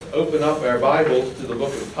open up our Bibles to the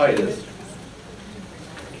book of Titus.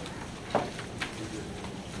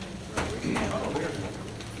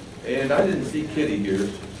 And I didn't see Kitty here.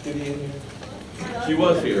 Is Kitty in here? She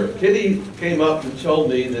was here. Kitty came up and told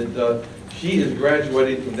me that she is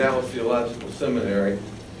graduating from Dallas Theological Seminary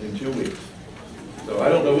in 2 weeks. So I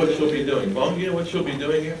don't know what she'll be doing. Mom, do you know what she'll be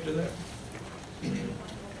doing after that?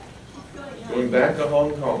 Going back to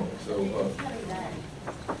Hong Kong. So,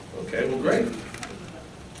 okay, well, great.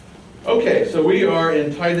 Okay, so we are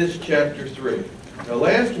in Titus chapter 3. Now,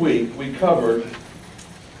 last week we covered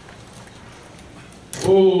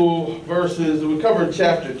we covered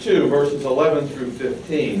chapter 2, verses 11 through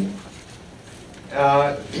 15.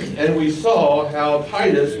 And we saw how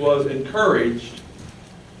Titus was encouraged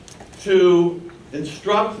to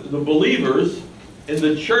instruct the believers in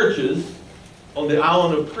the churches on the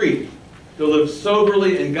island of Crete to live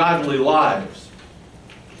soberly and godly lives,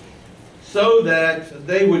 so that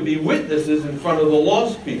they would be witnesses in front of the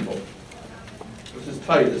lost people. This is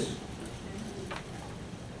Titus.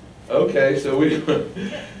 Okay, so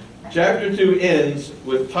chapter 2 ends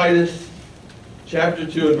with Titus chapter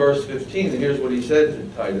 2 and verse 15, and here's what he said to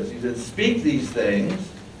Titus. He said, "Speak these things,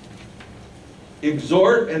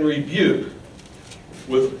 exhort and rebuke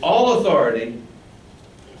with all authority."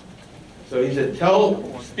 So he said,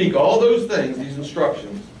 speak all those things, these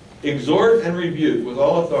instructions, exhort and rebuke with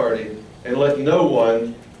all authority, and let no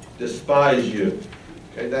one despise you.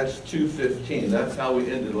 Okay, that's 2:15. That's how we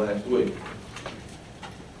ended last week.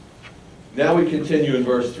 Now we continue in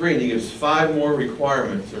verse 3, and he gives 5 more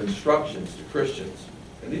requirements or instructions to Christians.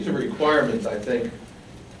 And these are requirements, I think,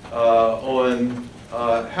 on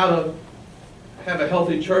how to have a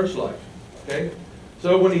healthy church life. Okay?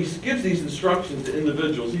 So when he gives these instructions to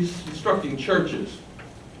individuals, he's instructing churches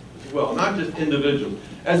as well, not just individuals.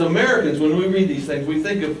 As Americans, when we read these things, we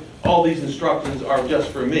think of all these instructions are just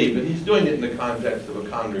for me, but he's doing it in the context of a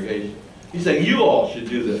congregation. He's saying, you all should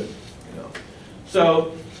do this. You know?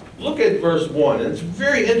 So look at verse 1, and it's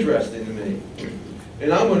very interesting to me.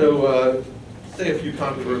 And I'm going to say a few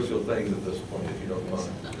controversial things at this point, if you don't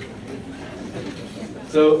mind.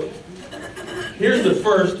 So here's the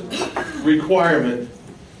first requirement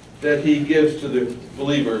that he gives to the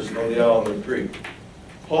believers on the island of Crete.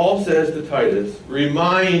 Paul says to Titus,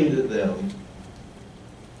 remind them,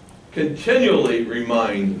 continually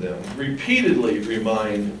remind them, repeatedly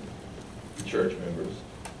remind the church members,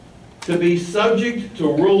 to be subject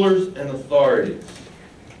to rulers and authorities.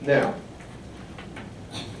 Now,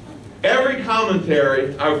 every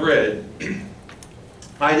commentary I've read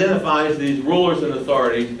identifies these rulers and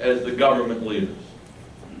authorities as the government leaders.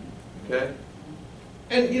 Okay?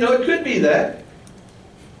 And, you know, it could be that.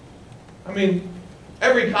 I mean,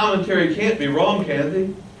 every commentary can't be wrong, can they?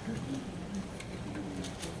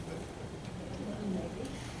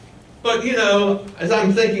 But, you know, as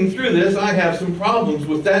I'm thinking through this, I have some problems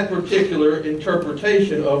with that particular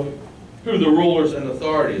interpretation of who the rulers and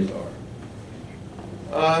authorities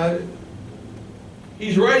are.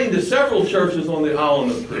 He's writing to several churches on the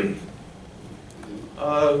island of Crete.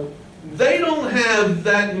 They don't have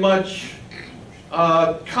that much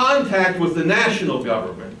contact with the national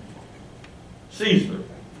government, Caesar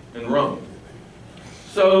and Rome.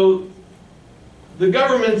 So the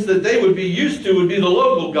governments that they would be used to would be the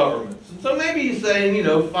local governments. And so maybe he's saying, you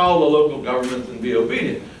know, follow the local governments and be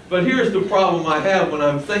obedient. But here's the problem I have when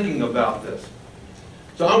I'm thinking about this.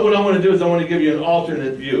 So what I want to do is I want to give you an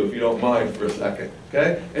alternate view, if you don't mind, for a second.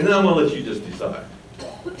 Okay? And then I'm going to let you just decide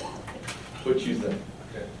what you think.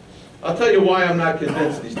 Okay? I'll tell you why I'm not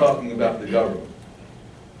convinced he's talking about the government.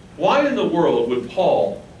 Why in the world would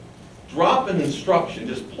Paul drop an instruction,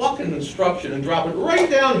 just pluck an instruction and drop it right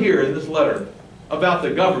down here in this letter about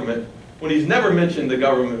the government when he's never mentioned the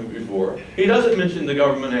government before? He doesn't mention the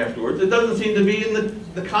government afterwards. It doesn't seem to be in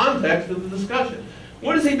the context of the discussion.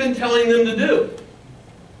 What has he been telling them to do?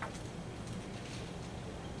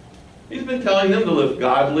 He's been telling them to live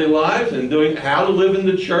godly lives and doing how to live in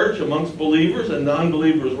the church amongst believers and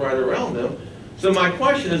non-believers right around them. So my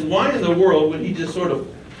question is, why in the world would he just sort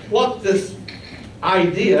of pluck this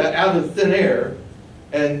idea out of thin air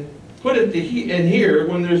and put it in here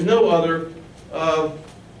when there's no other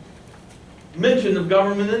mention of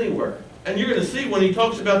government anywhere? And you're going to see when he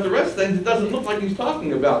talks about the rest of things, it doesn't look like he's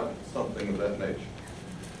talking about something of that nature.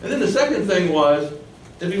 And then the second thing was,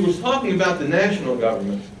 if he was talking about the national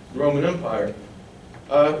government, the Roman Empire,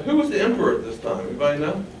 who was the emperor at this time? Anybody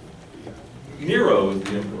know? Nero was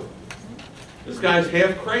the emperor. This guy's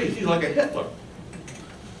half crazy. He's like a Hitler.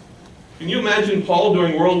 Can you imagine Paul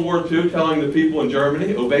during World War II telling the people in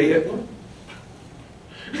Germany, obey Hitler?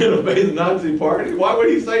 And obey the Nazi party? Why would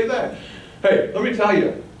he say that? Hey, let me tell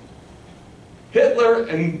you, Hitler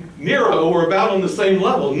and Nero were about on the same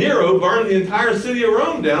level. Nero burned the entire city of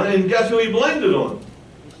Rome down, and guess who he blamed it on?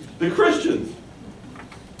 The Christians.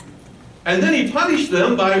 And then he punished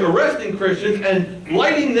them by arresting Christians and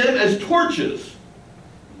lighting them as torches.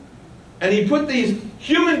 And he put these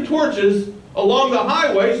human torches along the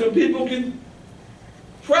highway so people could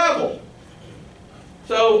travel.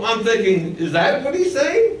 So I'm thinking, is that what he's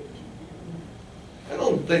saying?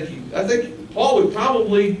 I think Paul would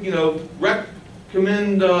probably,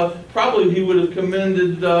 recommend, probably he would have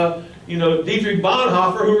commended, Dietrich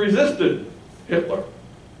Bonhoeffer, who resisted Hitler.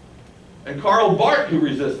 And Karl Barth, who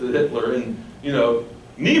resisted Hitler. And,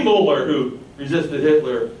 Niemöller, who resisted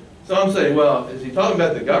Hitler. So I'm saying, well, is he talking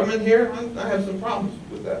about the government here? I have some problems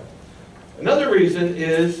with that. Another reason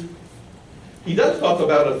is he does talk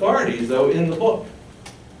about authorities, though, in the book.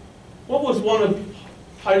 What was one of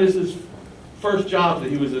Titus's first jobs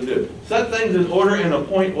that he was to do? Set things in order and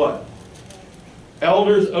appoint what?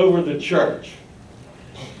 Elders over the church.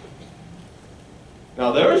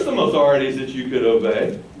 Now, there are some authorities that you could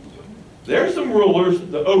obey. There are some rulers,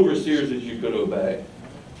 the overseers, that you could obey.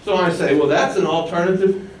 So I say, well, that's an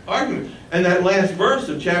alternative argument. And that last verse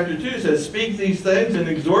of chapter 2 says, speak these things and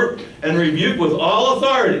exhort and rebuke with all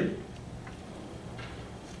authority.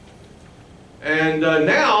 And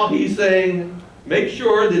now he's saying, make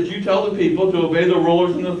sure that you tell the people to obey the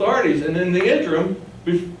rulers and authorities. And in the interim,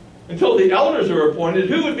 until the elders are appointed,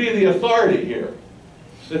 who would be the authority here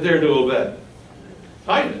that they're to obey?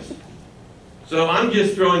 Titus. So I'm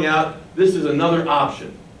just throwing out, this is another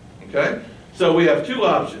option. Okay? So we have two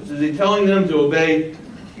options. Is he telling them to obey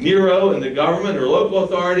Nero and the government or local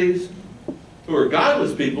authorities who are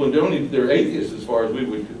godless people and they're atheists as far as we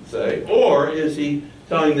would say? Or is he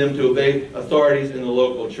telling them to obey authorities in the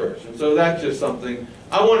local church? And so that's just something,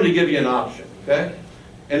 I wanted to give you an option, okay?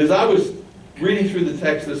 And as I was reading through the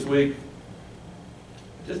text this week,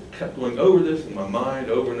 I just kept going over this in my mind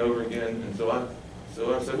over and over again, and so I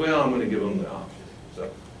said, well, I'm going to give them the option.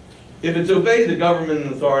 So, if it's obey the government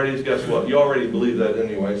and authorities, guess what? You already believe that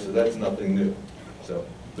anyway, so that's nothing new. So,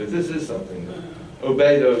 but this is something new.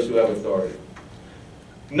 Obey those who have authority.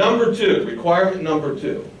 Number 2, requirement number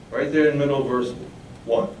 2, right there in the middle of verse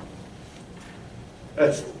 1.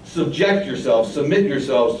 That's subject yourselves, submit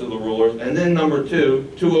yourselves to the rulers. And then number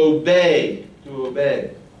 2, to obey. To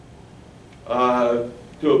obey. To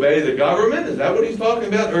obey the government? Is that what he's talking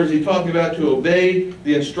about? Or is he talking about to obey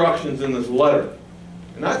the instructions in this letter?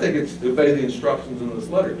 And I think it's to obey the instructions in this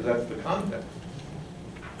letter because that's the context.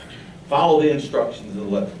 Follow the instructions in the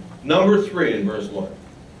letter. Number 3 in verse 1.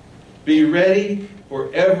 Be ready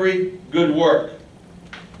for every good work.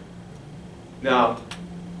 Now,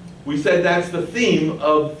 we said that's the theme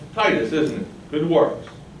of Titus, isn't it? Good works.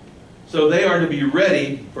 So they are to be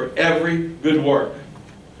ready for every good work.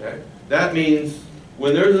 Okay? That means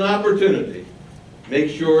when there's an opportunity,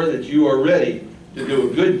 make sure that you are ready to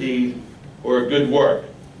do a good deed or a good work.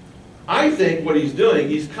 I think what he's doing,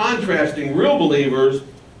 he's contrasting real believers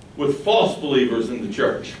with false believers in the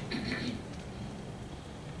church.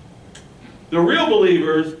 The real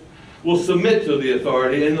believers will submit to the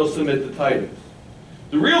authority and they'll submit to Titus.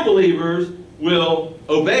 The real believers will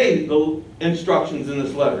obey the instructions in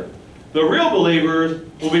this letter. The real believers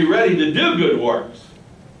will be ready to do good works.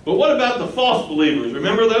 But what about the false believers?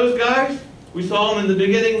 Remember those guys? We saw them in the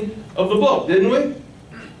beginning of the book, didn't we?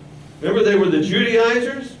 Remember they were the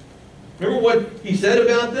Judaizers? Remember what he said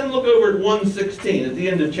about them? Look over at 1:16, at the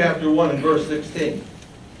end of chapter 1 and verse 16.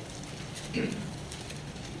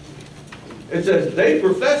 It says, they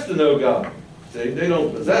profess to know God. See, they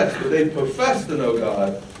don't possess, but they profess to know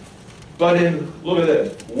God. But in, look at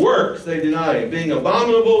this, works they deny him. Being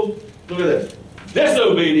abominable, look at this,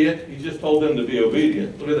 disobedient, he just told them to be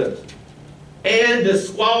obedient. Look at this. And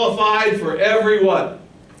disqualified for every what?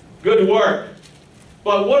 Good work.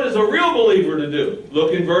 But what is a real believer to do?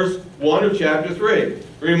 Look in verse 1 of chapter 3.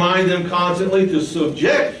 Remind them constantly to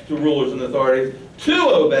subject to rulers and authorities, to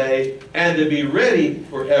obey, and to be ready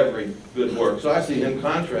for every good work. So I see him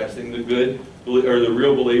contrasting the good, or the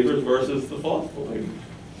real believers versus the false believers.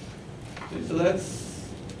 See, so that's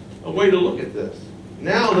a way to look at this.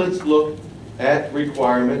 Now let's look at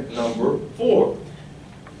requirement number 4.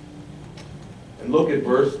 And look at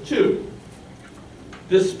verse 2.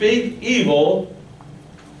 To speak evil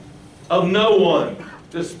of no one.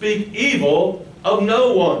 To speak evil of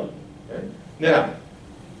no one. Okay? Now,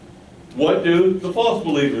 what do the false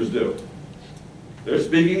believers do? They're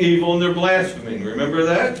speaking evil and they're blaspheming. Remember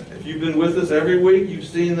that? If you've been with us every week, you've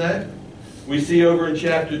seen that. We see over in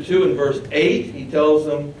chapter 2 and verse 8, he tells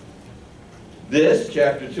them this.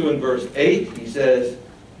 Chapter 2 and verse 8, he says,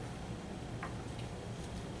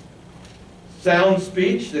 sound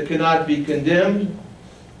speech that cannot be condemned,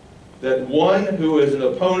 that one who is an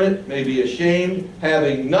opponent may be ashamed,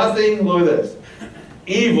 having nothing, look at this,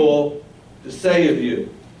 evil to say of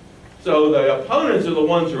you. So the opponents are the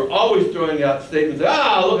ones who are always throwing out statements,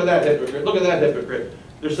 look at that hypocrite, look at that hypocrite.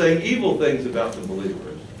 They're saying evil things about the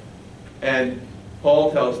believers. And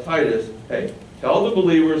Paul tells Titus, hey, tell the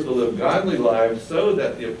believers to live godly lives so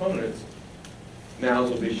that the opponents'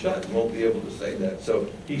 mouths will be shut and won't be able to say that. So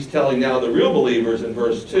he's telling now the real believers in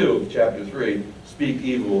verse 2 of chapter 3, speak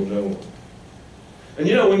evil of no one. And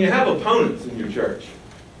you know, when you have opponents in your church,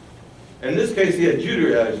 in this case he had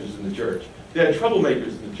Judaizers in the church, they had troublemakers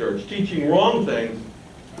in the church teaching wrong things,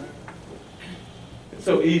 it's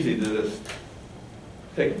so easy to just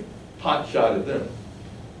take a pot shot at them,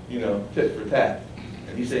 you know, tit for tat.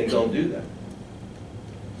 And he's saying don't do that.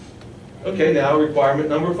 Okay, now requirement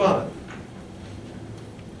number 5.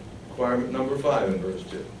 Requirement number 5 in verse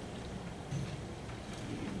 2.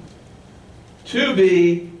 To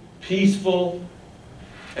be peaceful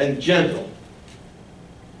and gentle.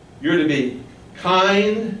 You're to be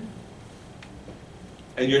kind,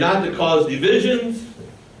 and you're not to cause divisions.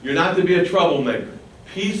 You're not to be a troublemaker.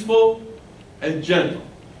 Peaceful and gentle.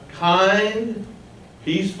 Kind,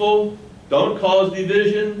 peaceful, don't cause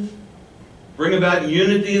divisions. Bring about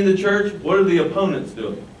unity in the church. What are the opponents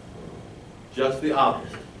doing? Just the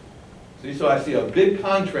opposite. See, so I see a big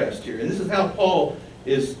contrast here. And this is how Paul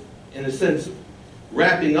is, in a sense,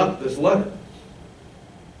 wrapping up this letter.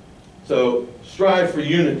 So, strive for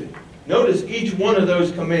unity. Notice each one of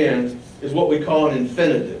those commands is what we call an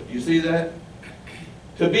infinitive. You see that?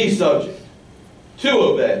 To be subject, to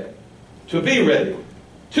obey, to be ready,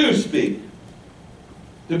 to speak,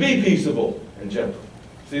 to be peaceable and gentle.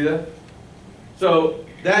 See that? So,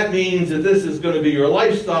 that means that this is going to be your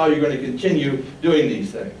lifestyle. You're going to continue doing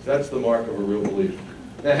these things. That's the mark of a real believer.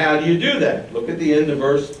 Now, how do you do that? Look at the end of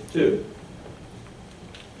verse 2.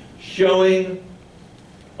 Showing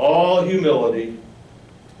all humility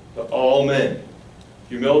to all men.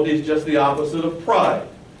 Humility is just the opposite of pride.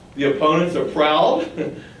 The opponents are proud,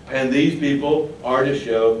 and these people are to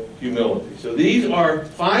show humility. So these are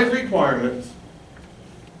 5 requirements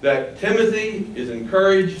that Timothy is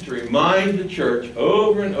encouraged to remind the church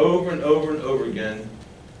over and over and over and over again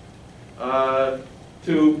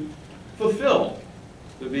to fulfill,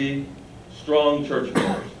 to be strong church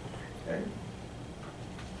members. Okay?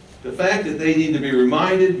 The fact that they need to be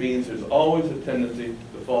reminded means there's always a tendency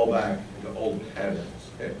to fall back into old habits.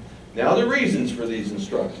 Okay? Now the reasons for these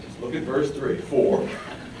instructions. Look at verse 3. 4.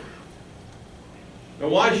 Now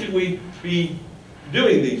why should we be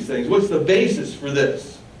doing these things? What's the basis for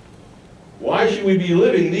this? Why should we be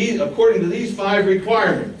living these according to these 5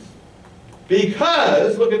 requirements?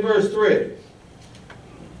 Because, look at verse 3.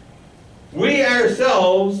 We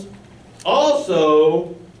ourselves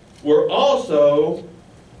were also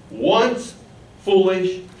once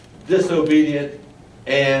foolish, disobedient,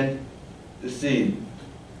 and deceived.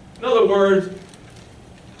 In other words,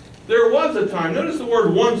 there was a time, notice the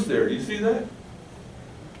word once there, do you see that?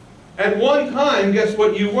 At one time, guess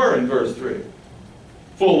what you were in verse 3?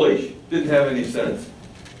 Foolish, didn't have any sense.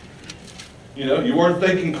 You know, you weren't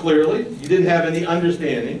thinking clearly, you didn't have any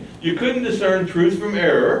understanding, you couldn't discern truth from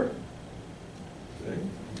error. See?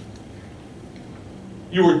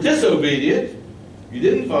 You were disobedient, you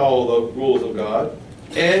didn't follow the rules of God,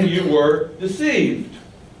 and you were deceived.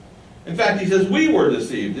 In fact, he says we were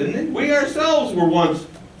deceived, didn't he? We ourselves were once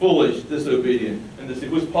foolish, disobedient, and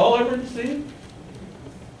deceived. Was Paul ever deceived?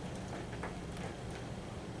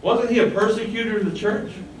 Wasn't he a persecutor of the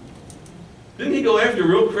church? Didn't he go after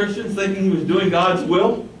real Christians thinking he was doing God's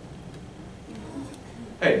will?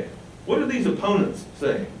 Hey, what are these opponents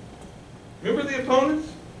saying? Remember the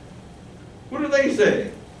opponents? What are they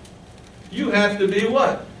saying? You have to be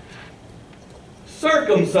what?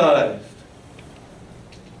 Circumcised.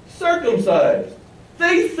 Circumcised.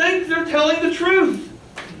 They think they're telling the truth.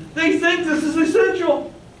 They think this is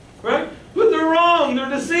essential. Right? But they're wrong. They're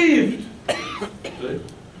deceived. See?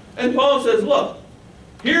 And Paul says, look,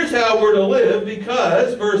 here's how we're to live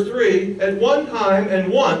because, verse 3, at one time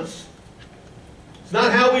and once, it's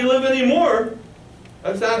not how we live anymore.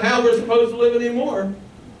 That's not how we're supposed to live anymore.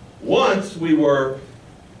 Once we were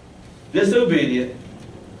disobedient,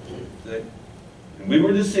 see, and we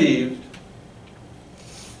were deceived,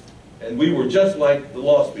 and we were just like the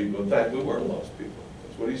lost people. In fact, we were lost people.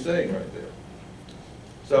 That's what he's saying right there.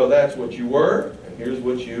 So that's what you were, and here's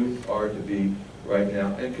what you are to be right now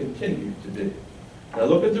and continue to be. Now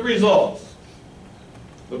look at the results.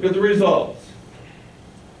 Look at the results.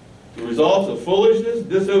 The results of foolishness,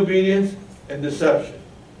 disobedience, and deception.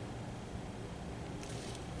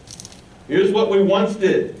 Here's what we once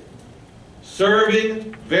did.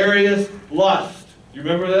 Serving various lusts. Do you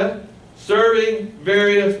remember that? Serving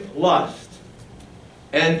various lusts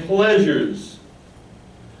and pleasures.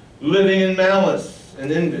 Living in malice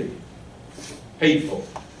and envy. Hateful.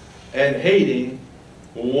 And hating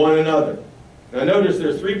one another. Now notice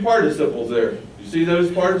there's three participles there. You see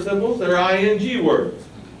those participles? They're ing words.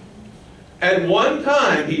 At one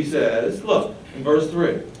time, he says, look, in verse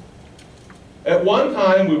 3. At one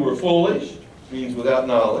time we were foolish, means without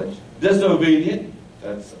knowledge, disobedient,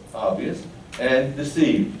 that's obvious, and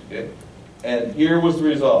deceived. Okay? And here was the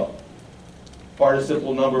result.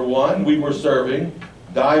 Participle number 1, we were serving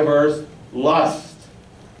diverse lusts.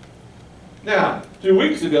 Now, 2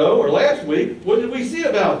 weeks ago, or last week, what did we see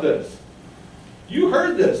about this? You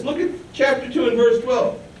heard this. Look at chapter 2 and verse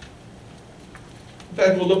 12. In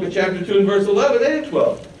fact, we'll look at chapter 2 and verse 11 and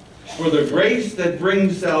 12. For the grace that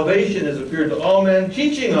brings salvation has appeared to all men,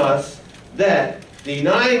 teaching us that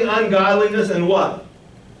denying ungodliness and what?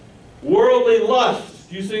 Worldly lusts.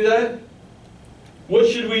 Do you see that? What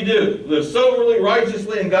should we do? Live soberly,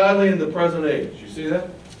 righteously, and godly in the present age. You see that?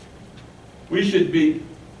 We should be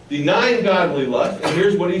denying godly lust. And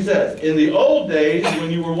here's what he says. In the old days,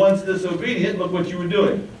 when you were once disobedient, look what you were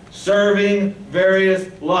doing. Serving various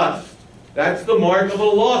lusts. That's the mark of a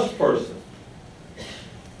lost person.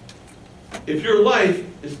 If your life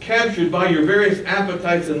is captured by your various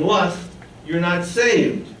appetites and lusts, you're not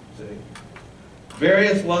saved. See?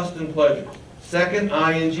 Various lusts and pleasures. Second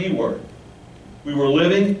ing word. We were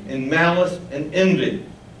living in malice and envy.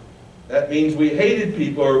 That means we hated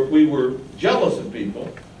people, or we were jealous of people.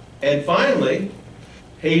 And finally,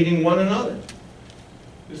 hating one another.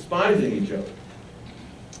 Despising each other.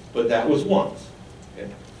 But that was once. Okay?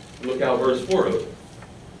 Look how verse 4 opens.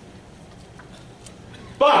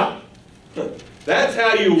 But, that's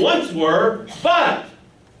how you once were, but.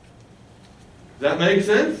 Does that make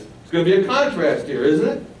sense? It's going to be a contrast here, isn't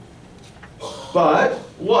it? But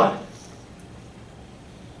what?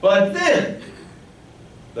 But then,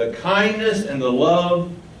 the kindness and the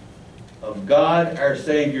love of God our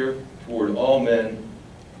Savior toward all men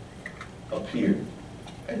appeared.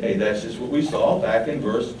 And hey, that's just what we saw back in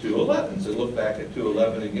verse 2:11. So look back at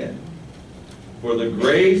 2:11 again. For the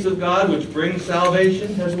grace of God which brings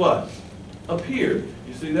salvation has what? Appeared.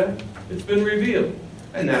 You see that? It's been revealed.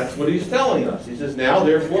 And that's what he's telling us. He says, now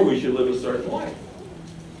therefore we should live a certain life.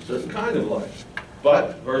 A certain kind of life.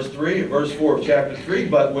 But, verse 4 of chapter 3,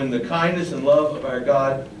 but when the kindness and love of our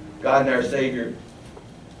God and our Savior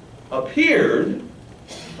appeared,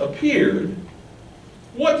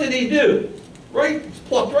 what did he do? It's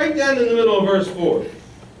plucked right down in the middle of verse 4.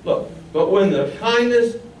 Look, but when the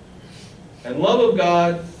kindness and love of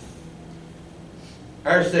God,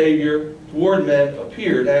 our Savior, toward men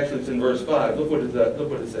appeared, actually it's in verse 5. Look what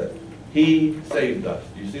it says. He saved us.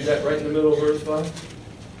 Do you see that right in the middle of verse 5?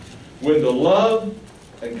 When the love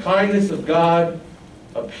and kindness of God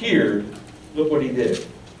appeared, look what he did.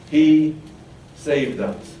 He saved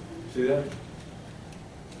us. See that?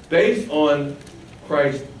 Based on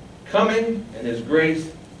Christ's coming and his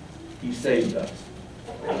grace, he saved us.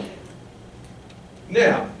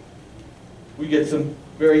 Now, we get some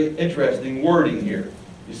very interesting wording here.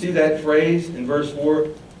 You see that phrase in verse 4?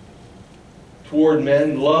 Toward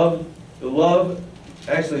men, love. The love,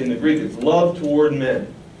 actually in the Greek, it's love toward men.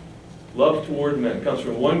 Love toward men. It comes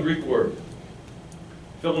from one Greek word.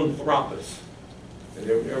 Philanthropos. Did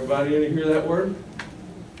everybody hear that word?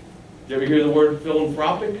 Did you ever hear the word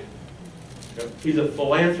philanthropic? He's a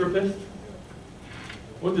philanthropist.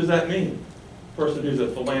 What does that mean? Person who's a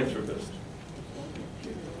philanthropist.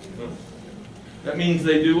 That means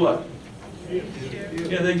they do what?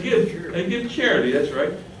 Yeah, they give charity, that's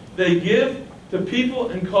right. They give to people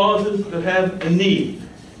and causes that have a need.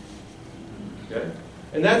 Okay?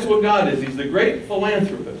 And that's what God is. He's the great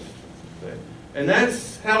philanthropist. Okay? And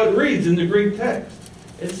that's how it reads in the Greek text.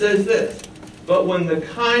 It says this, but when the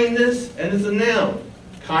kindness, and it's a noun.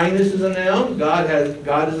 Kindness is a noun. God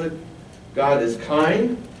is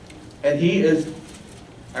kind, and he is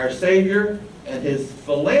our Savior, and his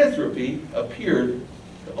philanthropy appeared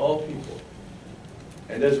to all people.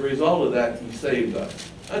 And as a result of that, he saved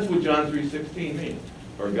us. That's what John 3:16 means.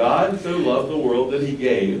 For God so loved the world that he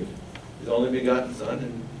gave his only begotten Son,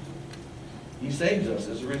 and he saves us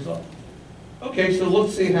as a result. Okay, so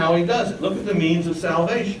let's see how he does it. Look at the means of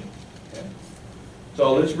salvation. Okay?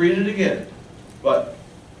 So let's read it again. But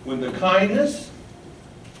when the kindness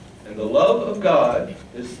and the love of God,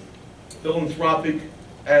 his philanthropic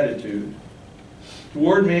attitude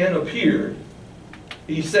toward man appeared,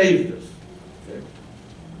 he saved us. Okay?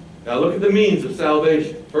 Now look at the means of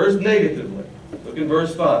salvation. First, negatively. Look in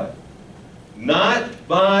verse 5. not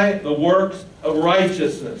by the works of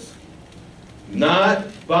righteousness. Not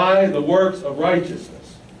by the works of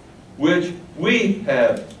righteousness, which we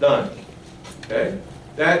have done. Okay?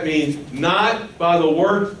 That means not by the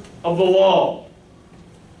works of the law.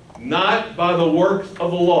 Not by the works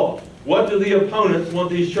of the law. What do the opponents want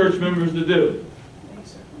these church members to do?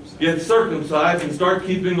 Get circumcised and start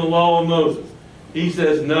keeping the law of Moses. He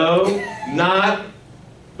says, no, not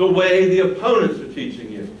the way the opponents are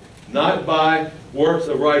teaching you. Not by works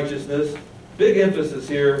of righteousness. Big emphasis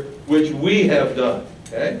here, which we have done.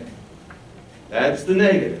 Okay? That's the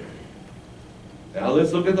negative. Now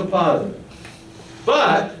let's look at the positive.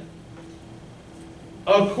 But,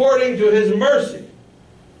 according to His mercy,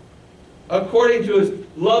 according to His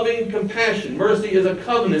loving compassion. Mercy is a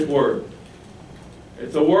covenant word.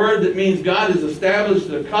 It's a word that means God has established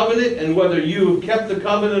a covenant, and whether you have kept the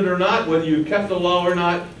covenant or not, whether you've kept the law or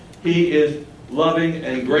not, He is loving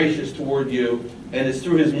and gracious toward you. And it's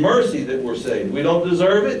through His mercy that we're saved. We don't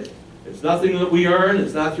deserve it. It's nothing that we earn.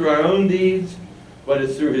 It's not through our own deeds. But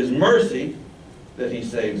it's through His mercy that He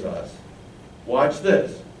saves us. Watch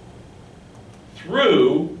this.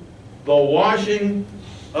 Through the washing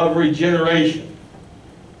of regeneration.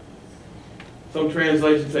 Some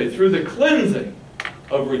translations say through the cleansing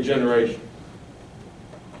of regeneration.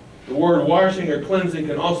 The word washing or cleansing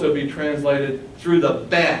can also be translated through the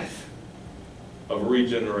bath of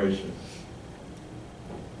regeneration.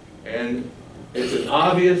 And it's an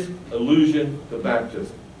obvious allusion to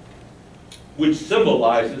baptism, which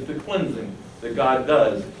symbolizes the cleansing that God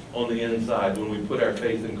does on the inside when we put our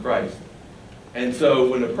faith in Christ. And so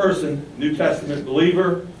when a person, New Testament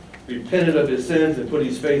believer, repented of his sins and put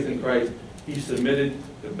his faith in Christ, he submitted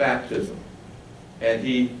to baptism. And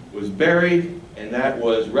he was buried, and that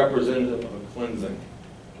was representative of a cleansing.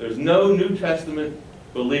 There's no New Testament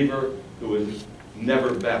believer who was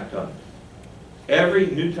never baptized. Every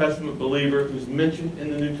New Testament believer who's mentioned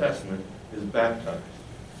in the New Testament is baptized.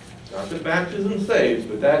 Not that baptism saves,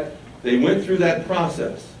 but that they went through that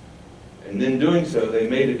process. And in doing so, they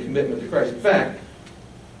made a commitment to Christ. In fact,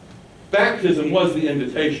 baptism was the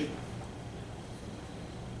invitation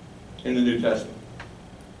in the New Testament.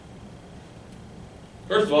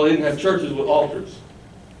 First of all, they didn't have churches with altars.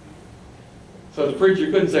 So the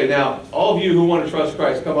preacher couldn't say, now, all of you who want to trust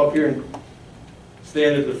Christ, come up here and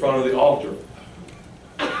stand at the front of the altar.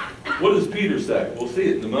 What does Peter say? We'll see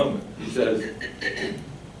it in a moment. He says,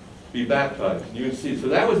 be baptized. You can see. So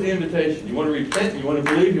that was the invitation. You want to repent, you want to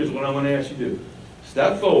believe, here's what I'm going to ask you to do.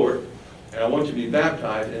 Step forward, and I want you to be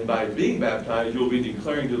baptized, and by being baptized, you'll be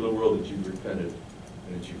declaring to the world that you've repented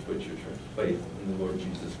and that you've put your faith in the Lord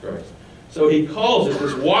Jesus Christ. So he calls it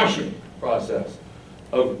this washing process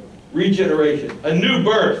of regeneration, a new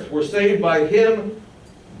birth. We're saved by Him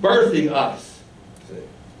birthing us.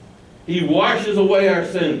 He washes away our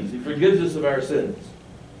sins. He forgives us of our sins.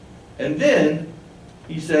 And then,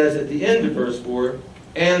 he says at the end of verse 4,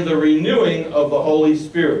 and the renewing of the Holy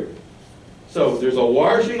Spirit. So, there's a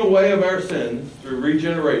washing away of our sins through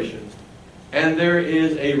regeneration, and there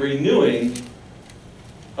is a renewing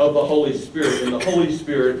of the Holy Spirit, and the Holy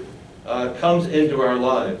Spirit comes into our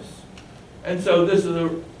lives. And so, there's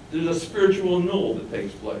a spiritual renewal that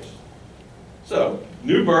takes place. So,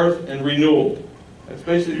 new birth and renewal. That's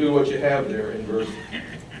basically what you have there in verse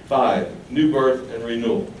 5. New birth and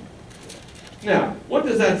renewal. Now, what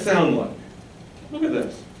does that sound like? Look at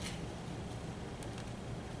this.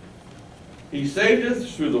 He saved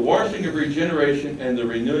us through the washing of regeneration and the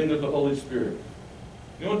renewing of the Holy Spirit.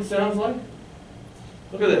 You know what it sounds like?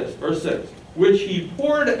 Look at this, verse 6. Which He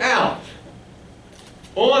poured out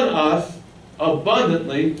on us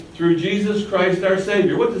abundantly through Jesus Christ our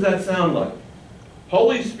Savior. What does that sound like?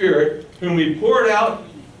 Holy Spirit, whom He poured out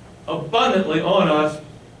abundantly on us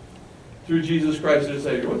through Jesus Christ our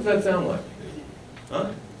Savior. What does that sound like?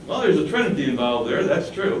 Huh? Well, there's a Trinity involved there, that's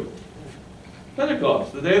true.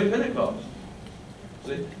 Pentecost, the day of Pentecost.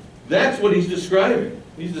 See? That's what he's describing.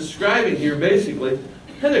 He's describing here basically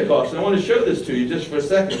Pentecost. And I want to show this to you just for a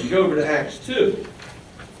second. You go over to Acts 2.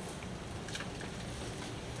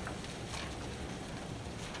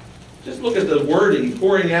 Just look at the wording,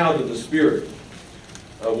 pouring out of the Spirit.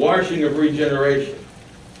 Washing of regeneration.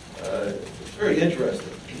 It's very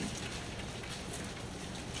interesting.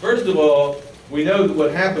 First of all, we know that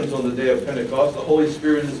what happens on the day of Pentecost, the Holy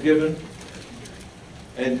Spirit is given,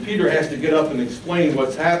 and Peter has to get up and explain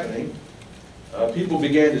what's happening. People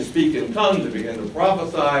began to speak in tongues, they began to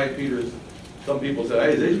prophesy. Some people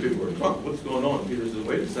said, hey, these people are drunk. What's going on? Peter says,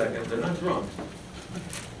 wait a second, they're not drunk.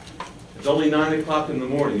 It's only 9 o'clock in the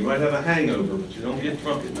morning. You might have a hangover, but you don't get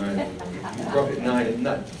drunk at 9. You're drunk at 9 at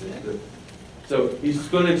night. So he's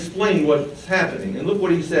going to explain what's happening. And look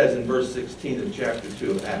what he says in verse 16 of chapter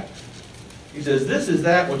 2 of Acts. He says, this is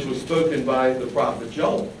that which was spoken by the prophet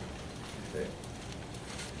Joel.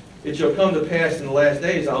 It shall come to pass in the last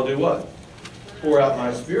days, I'll do what? Pour out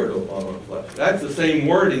my spirit upon all flesh. That's the same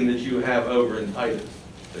wording that you have over in Titus.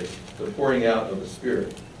 The pouring out of the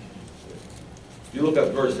Spirit. If you look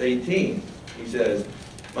up verse 18, he says,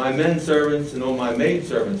 my men servants and on my maid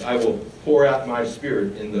servants I will pour out my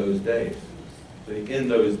spirit in those days. See, in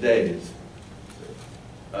those days.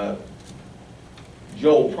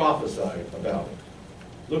 Joel prophesied about it.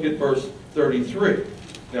 Look at verse 33.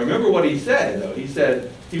 Now remember what he said, though. He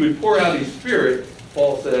said he would pour out his spirit,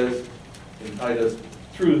 Paul says in Titus,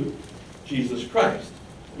 through Jesus Christ.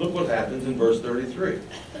 Look what happens in verse 33.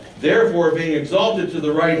 Therefore, being exalted to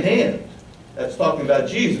the right hand, that's talking about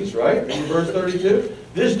Jesus, right? In verse 32.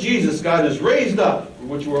 This Jesus God is raised up, for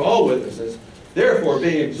which we're all witnesses. Therefore,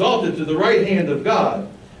 being exalted to the right hand of God,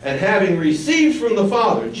 and having received from the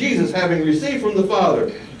Father, Jesus having received from the Father,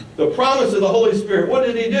 the promise of the Holy Spirit, what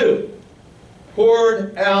did he do?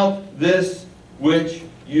 Poured out this which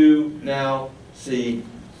you now see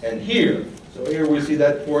and hear. So here we see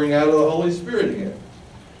that pouring out of the Holy Spirit again.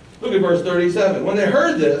 Look at verse 37. When they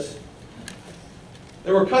heard this,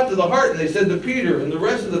 they were cut to the heart, and they said to Peter and the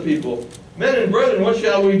rest of the people, men and brethren, what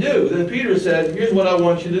shall we do? Then Peter said, here's what I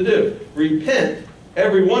want you to do. Repent,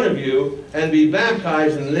 every one of you, and be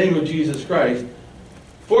baptized in the name of Jesus Christ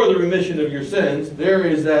for the remission of your sins. There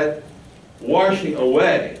is that washing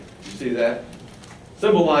away. You see that?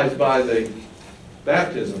 Symbolized by the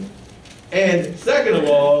baptism. And second of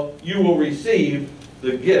all, you will receive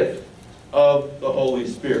the gift of the Holy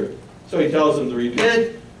Spirit. So he tells them to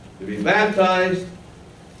repent, to be baptized,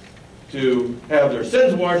 to have their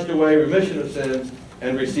sins washed away, remission of sins,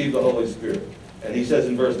 and receive the Holy Spirit. And he says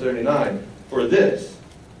in verse 39, for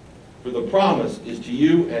the promise is to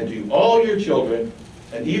you and to all your children,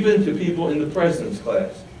 and even to people in the president's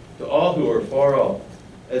class, to all who are far off,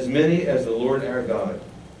 as many as the Lord our God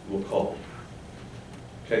will call.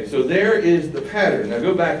 Okay, so there is the pattern. Now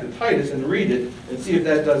go back to Titus and read it and see if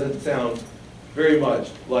that doesn't sound very much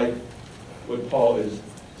like what Paul is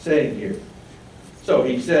saying here. So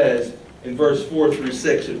he says in verse 4 through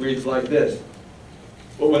 6, it reads like this.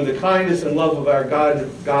 But when the kindness and love of our God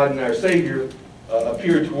and our Savior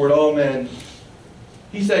appeared toward all men,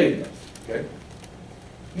 he saved us. Okay?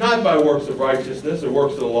 Not by works of righteousness or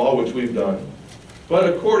works of the law, which we've done, but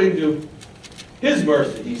according to his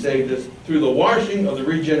mercy, he saved us through the washing of the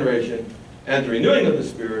regeneration and the renewing of the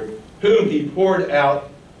Spirit, whom he poured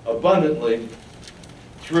out abundantly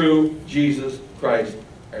through Jesus Christ,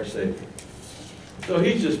 our Savior. So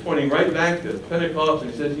he's just pointing right back to Pentecost,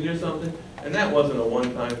 and he says, you know something? And that wasn't a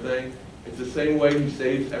one-time thing. It's the same way he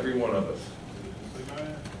saves every one of us.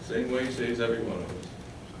 Same way he saves every one of us.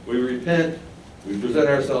 We repent, we present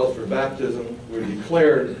ourselves for baptism, we're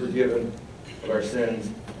declared forgiven of our sins,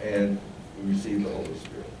 and we receive the Holy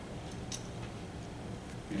Spirit.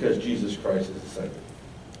 Because Jesus Christ is the Savior.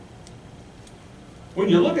 When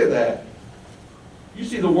you look at that, you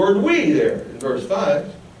see the word we there in verse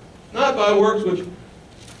 5. Not by works which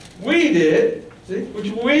we did, see, which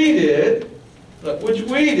we did,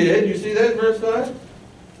 you see that in verse 5?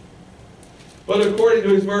 But according to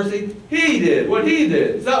his mercy, he did what he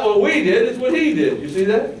did. It's not what we did, it's what he did. You see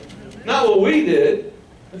that? Not what we did,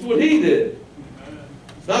 it's what he did.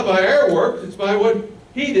 It's not by our works, it's by what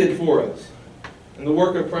he did for us. And the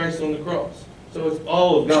work of Christ on the cross. So it's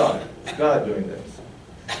all of God. It's God doing this.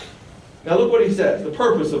 Now look what he says, the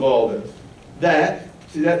purpose of all this. That,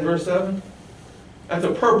 see that in verse 7? That's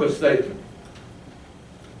a purpose statement.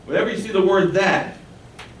 Whenever you see the word that,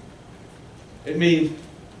 it means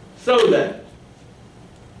so that,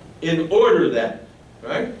 in order that,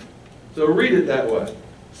 right? So read it that way.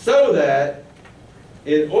 So that,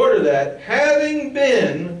 in order that, having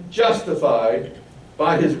been justified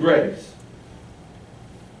by his grace,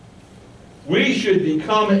 we should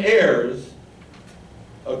become heirs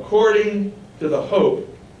according to the hope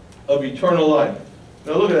of eternal life.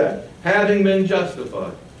 Now look at that. Having been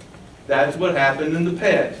justified. That's what happened in the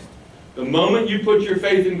past. The moment you put your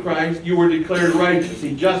faith in Christ, you were declared righteous.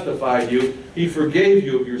 He justified you. He forgave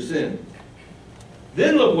you of your sins.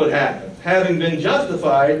 Then look what happens. Having been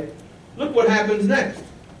justified, look what happens next.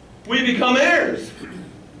 We become heirs.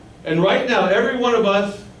 And right now, every one of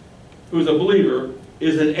us who's a believer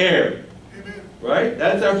is an heir. Right?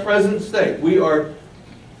 That's our present state. We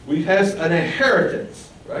have an inheritance.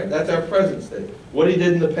 Right? That's our present state. What he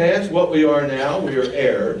did in the past, what we are now, we are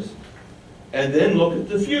heirs. And then look at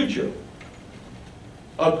the future.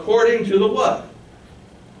 According to the what?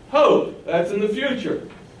 Hope. That's in the future.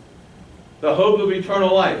 the hope of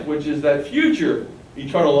eternal life, which is that future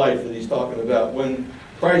eternal life that he's talking about when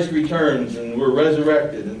Christ returns and we're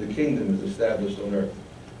resurrected and the kingdom is established on earth.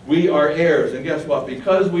 We are heirs, and guess what?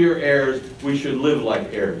 Because we are heirs, we should live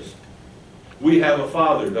like heirs. We have a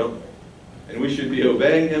Father, don't we? And we should be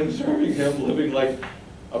obeying him, serving him, living like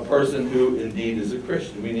a person who indeed is a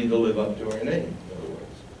Christian. We need to live up to our name, in other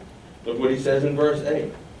words. Look what he says in verse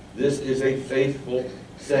 8. This is a faithful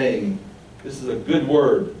saying. This is a good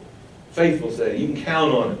word. Faithful saying. You can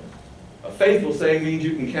count on it. A faithful saying means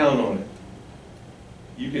you can count on it.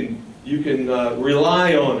 You can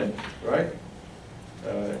rely on it, right?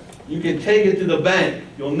 You can take it to the bank.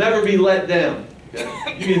 You'll never be let down.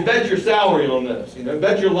 Okay? You can bet your salary on this.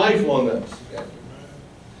 Bet your life on this. Okay?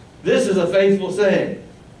 This is a faithful saying.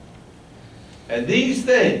 And these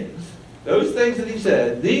things, those things that he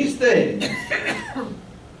said, these things,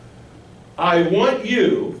 I want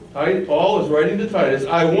you, Paul is writing to Titus,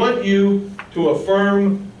 I want you to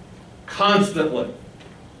affirm constantly.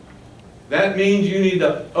 That means you need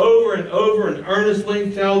to over and over and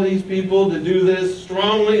earnestly tell these people to do this as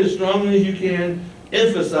strongly as you can.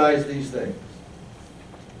 Emphasize these things.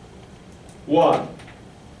 Why?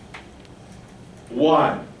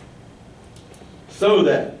 Why? So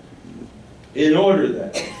that, in order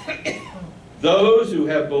that, those who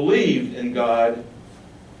have believed in God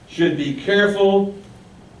should be careful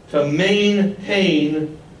to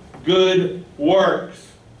maintain good works.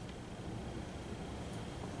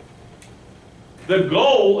 The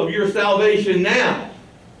goal of your salvation now,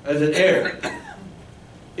 as an heir,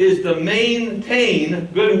 is to maintain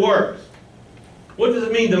good works. What does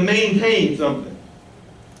it mean to maintain something?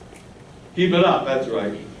 Keep it up, that's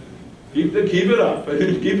right. Keep it up.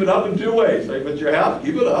 Keep it up in two ways. Like with your house,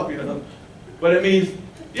 keep it up, But it means,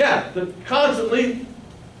 to constantly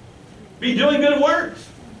be doing good works.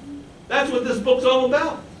 That's what this book's all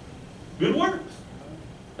about. Good works.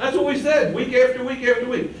 That's what we said week after week after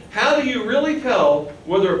week. How do you really tell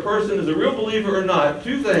whether a person is a real believer or not?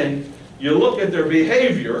 Two things. You look at their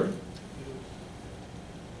behavior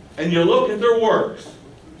and you look at their works.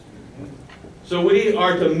 So we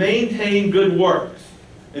are to maintain good works.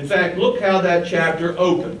 In fact, look how that chapter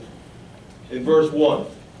opened in verse 1.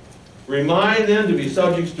 Remind them to be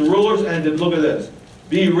subjects to rulers and to, look at this,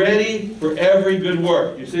 be ready for every good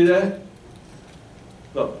work. You see that?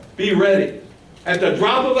 Look, be ready. At the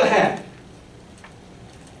drop of a hat,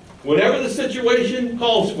 whatever the situation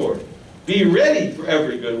calls for it, be ready for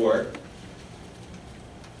every good work.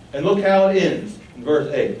 And look how it ends in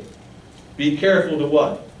verse 8. Be careful to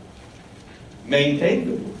what? Maintain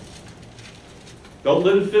good works. Don't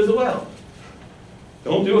let it fizzle out.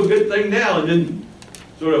 Don't do a good thing now and then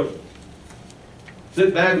sort of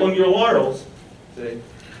sit back on your laurels. See?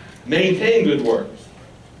 Maintain good works.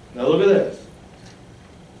 Now look at this.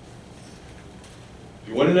 If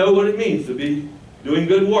you want to know what it means to be doing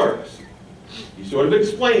good works, he sort of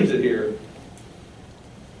explains it here.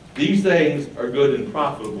 These things are good and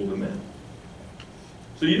profitable to men.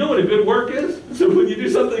 So you know what a good work is? So when you do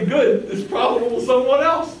something good, it's profitable to someone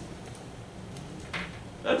else.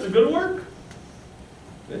 That's a good work.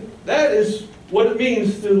 That is what it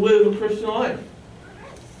means to live a Christian life.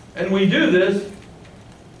 And we do this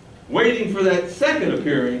waiting for that second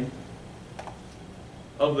appearing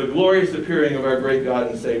of the glorious appearing of our great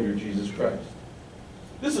God and Savior, Jesus Christ.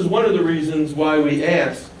 This is one of the reasons why we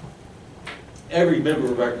ask every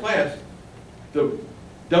member of our class to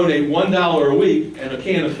donate $1 a week and a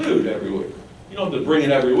can of food every week. You don't have to bring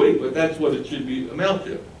it every week, but that's what it should amount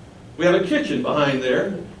to. We have a kitchen behind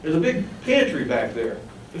there. There's a big pantry back there.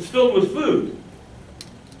 It's filled with food.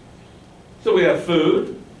 So we have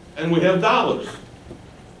food and we have dollars.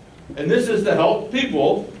 And this is to help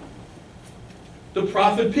people, to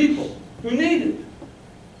profit people who need it.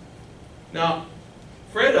 Now,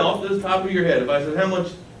 Fred, off the top of your head, if I said how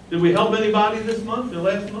much, did we help anybody this month or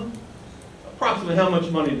last month? Approximately how much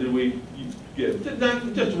money did we give?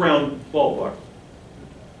 Just around ballpark.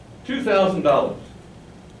 $2,000.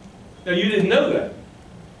 Now, you didn't know that.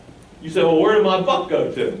 You said, well, where did my buck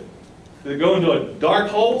go to? Did it go into a dark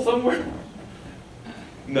hole somewhere?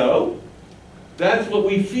 No. That's what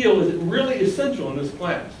we feel is really essential in this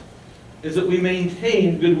class, is that we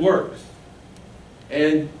maintain good works.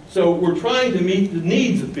 And so we're trying to meet the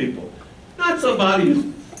needs of people. Not somebody who's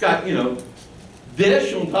got,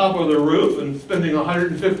 dish on top of their roof and spending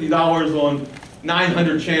 $150 on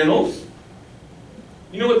 900 channels.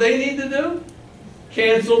 You know what they need to do?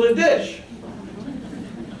 Cancel the dish.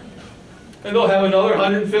 And they'll have another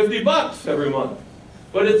 $150 every month.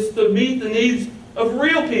 But it's to meet the needs of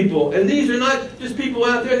real people. And these are not just people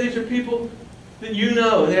out there. These are people that you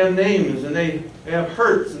know, and they have names, and they have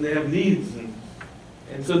hurts, and they have needs.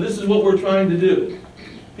 And so this is what we're trying to do.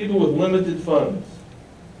 People with limited funds,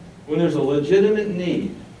 when there's a legitimate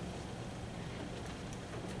need,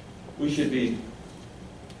 we should be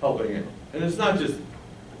helping out. And it's not just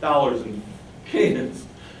dollars and cans.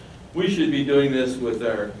 We should be doing this with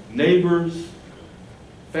our neighbors,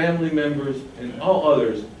 family members, and all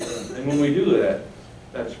others. And when we do that,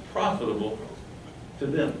 that's profitable to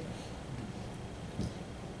them.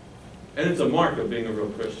 And it's a mark of being a real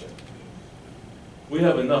Christian. We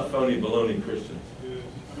have enough phony baloney Christians.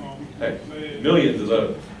 Hey, millions of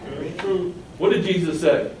those. What did Jesus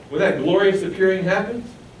say? When that glorious appearing happens,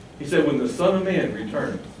 he said, when the Son of Man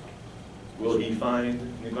returns, will he find,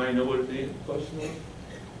 anybody know what the question was?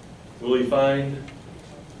 Will he find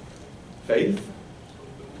faith?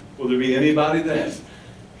 Will there be anybody that's,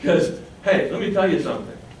 because, hey, let me tell you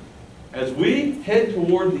something. As we head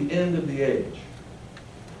toward the end of the age,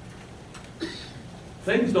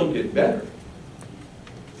 things don't get better.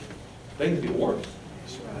 Things get worse.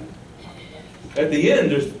 At the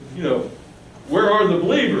end, there's, where are the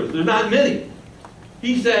believers? There's not many.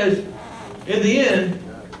 He says, in the end,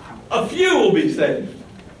 a few will be saved.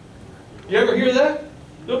 You ever hear that?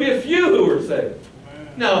 There'll be a few who are saved.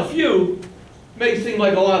 Now, a few may seem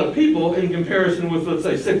like a lot of people in comparison with, let's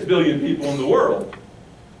say, 6 billion people in the world.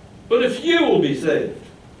 But a few will be saved.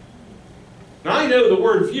 Now, I know the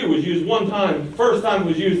word few was used one time. First time it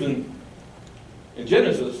was used in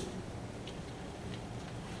Genesis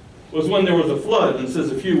was when there was a flood, and it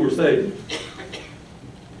says a few were saved.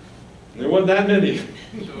 And there wasn't that many.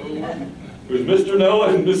 It was Mr.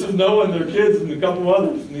 Noah and Mrs. Noah and their kids and a couple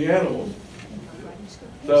others and the animals.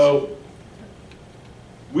 So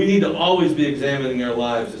we need to always be examining our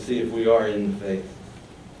lives to see if we are in the faith.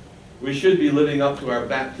 We should be living up to our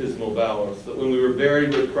baptismal vows, that when we were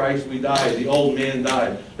buried with Christ, we died. The old man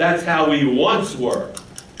died. That's how we once were.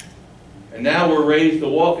 And now we're raised to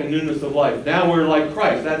walk in newness of life. Now we're like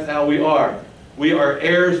Christ. That's how we are. We are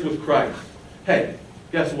heirs with Christ. Hey,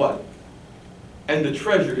 guess what? And the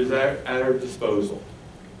treasure is at our disposal.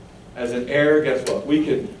 As an heir, guess what? We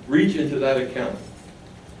can reach into that account.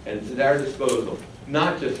 And it's at our disposal.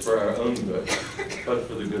 Not just for our own good, but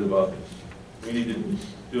for the good of others. We need to be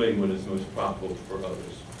doing what is most profitable for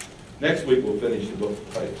others. Next week we'll finish the book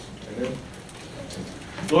of Titus. Amen?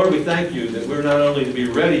 Lord, we thank you that we're not only to be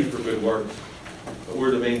ready for good works, but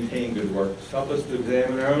we're to maintain good works. Help us to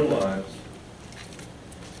examine our own lives,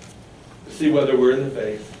 to see whether we're in the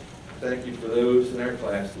faith. Thank you for those in our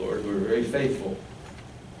class, Lord, who are very faithful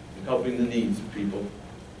in helping the needs of people,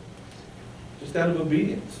 just out of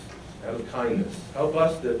obedience, out of kindness. Help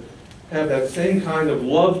us to have that same kind of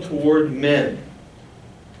love toward men,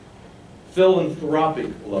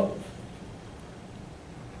 philanthropic love,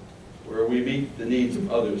 where we meet the needs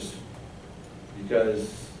of others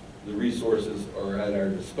because the resources are at our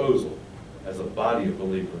disposal as a body of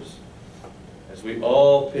believers. As we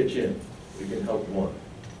all pitch in, we can help one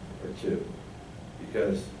or two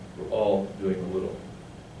because we're all doing a little.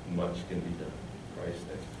 Much can be done. In Christ's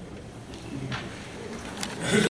name.